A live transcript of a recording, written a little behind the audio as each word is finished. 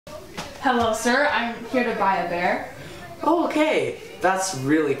Hello, sir. I'm here to buy a bear. Oh, okay. That's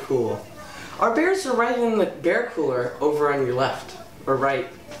really cool. Our bears are right in the bear cooler over on your left. Or right.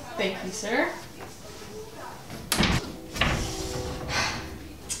 Thank you, sir.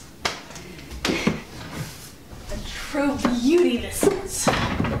 A true beauty this is.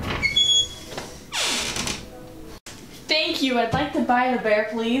 Thank you. I'd like to buy the bear,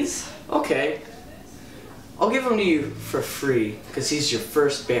 please. Okay. I'll give him to you for free because he's your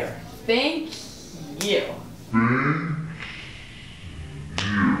first bear. Thank you.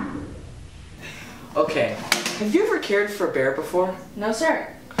 Okay. Have you ever cared for a bear before? No,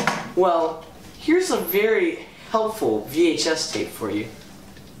 sir. Well, here's a very helpful VHS tape for you.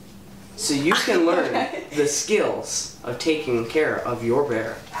 So you can learn the skills of taking care of your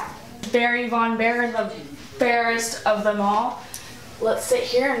bear. Barry Von Bear and the fairest of them all. Let's sit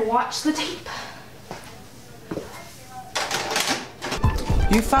here and watch the tape.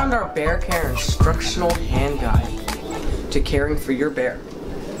 You found our bear care instructional hand guide to caring for your bear.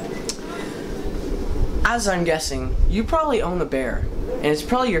 As I'm guessing, you probably own a bear, and it's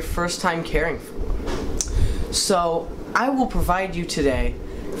probably your first time caring for one. So, I will provide you today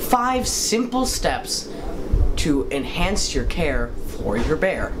 5 simple steps to enhance your care for your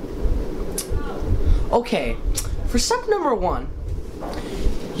bear. Okay, for step number 1,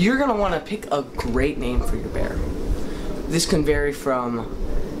 you're going to want to pick a great name for your bear. This can vary from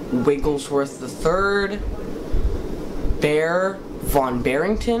Wigglesworth III, Bear Von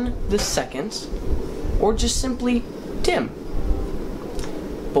Barrington II, or just simply Tim.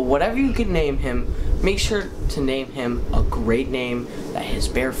 But whatever you can name him, make sure to name him a great name that his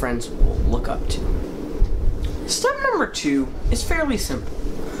bear friends will look up to. Step number 2 is fairly simple.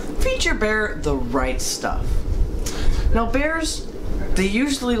 Feed your bear the right stuff. Now bears, they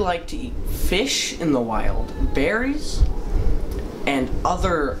usually like to eat fish in the wild, berries, and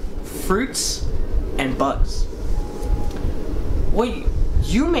other fruits and bugs. What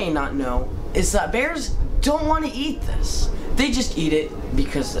you may not know is that bears don't want to eat this. They just eat it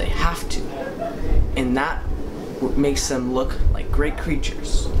because they have to. And that makes them look like great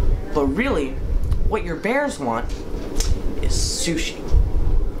creatures. But really, what your bears want is sushi.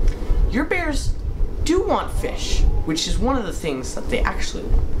 Your bears do want fish, which is one of the things that they actually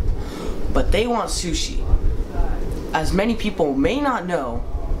want. But they want sushi. As many people may not know,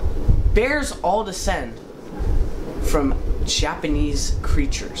 bears all descend from Japanese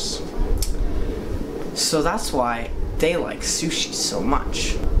creatures. So that's why they like sushi so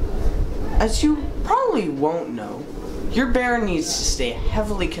much. As you probably won't know, your bear needs to stay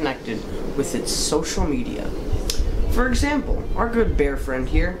heavily connected with its social media. For example, our good bear friend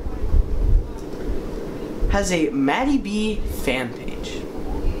here has a Maddie B fan page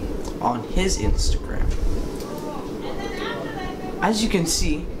on his Instagram. As you can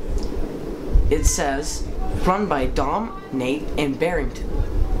see, it says run by Dom, Nate, and Barrington.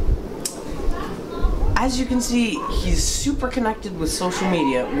 As you can see, he's super connected with social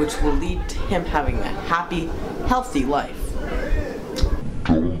media, which will lead to him having a happy, healthy life.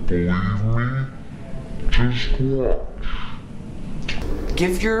 Don't believe me? Just watch.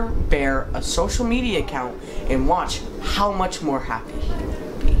 Give your bear a social media account and watch how much more happy he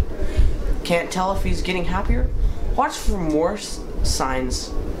will be. Can't tell if he's getting happier? Watch for more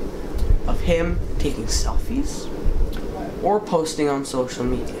signs of him taking selfies or posting on social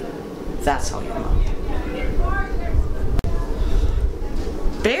media. That's how you know.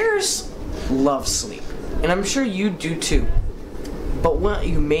 Bears love sleep, and I'm sure you do too. But what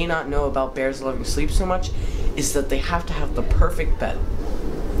you may not know about bears loving sleep so much is that they have to have the perfect bed.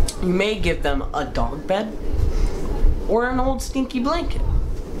 You may give them a dog bed or an old stinky blanket.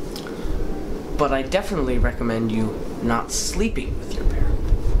 But I definitely recommend you not sleeping with your bear.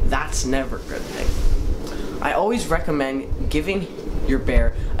 That's never a good thing. I always recommend giving your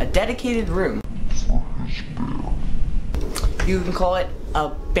bear a dedicated room. You can call it a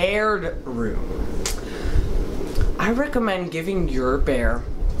beared room. I recommend giving your bear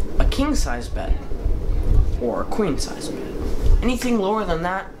a king-size bed or a queen-size bed. Anything lower than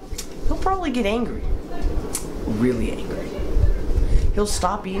that, he'll probably get angry. Really angry. He'll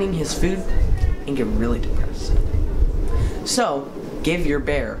stop eating his food and get really depressed. So, give your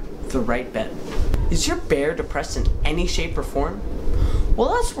bear the right bed. Is your bear depressed in any shape or form? Well,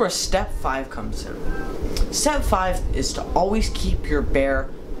 that's where step 5 comes in. Step 5 is to always keep your bear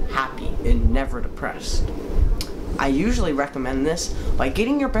happy and never depressed. I usually recommend this by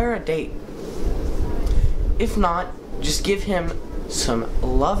getting your bear a date. If not, just give him some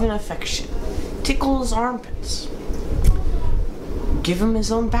love and affection. Tickle his armpits. Give him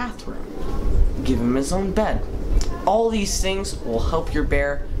his own bathroom. Give him his own bed. All these things will help your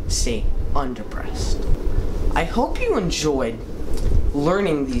bear stay undepressed. I hope you enjoyed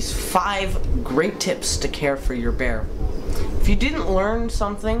learning these 5 great tips to care for your bear. If you didn't learn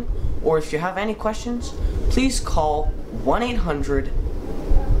something, or if you have any questions, please call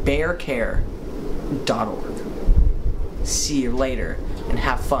 1-800-BEARCARE.org. See you later, and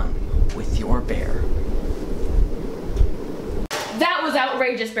have fun with your bear. That was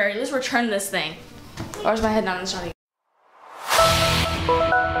outrageous, Barry. Let's return this thing. Where's my head down and starting?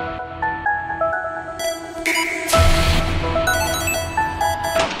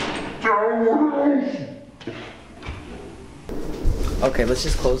 Okay, let's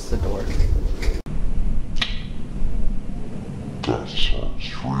just close the door. That sounds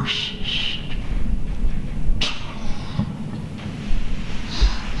racist.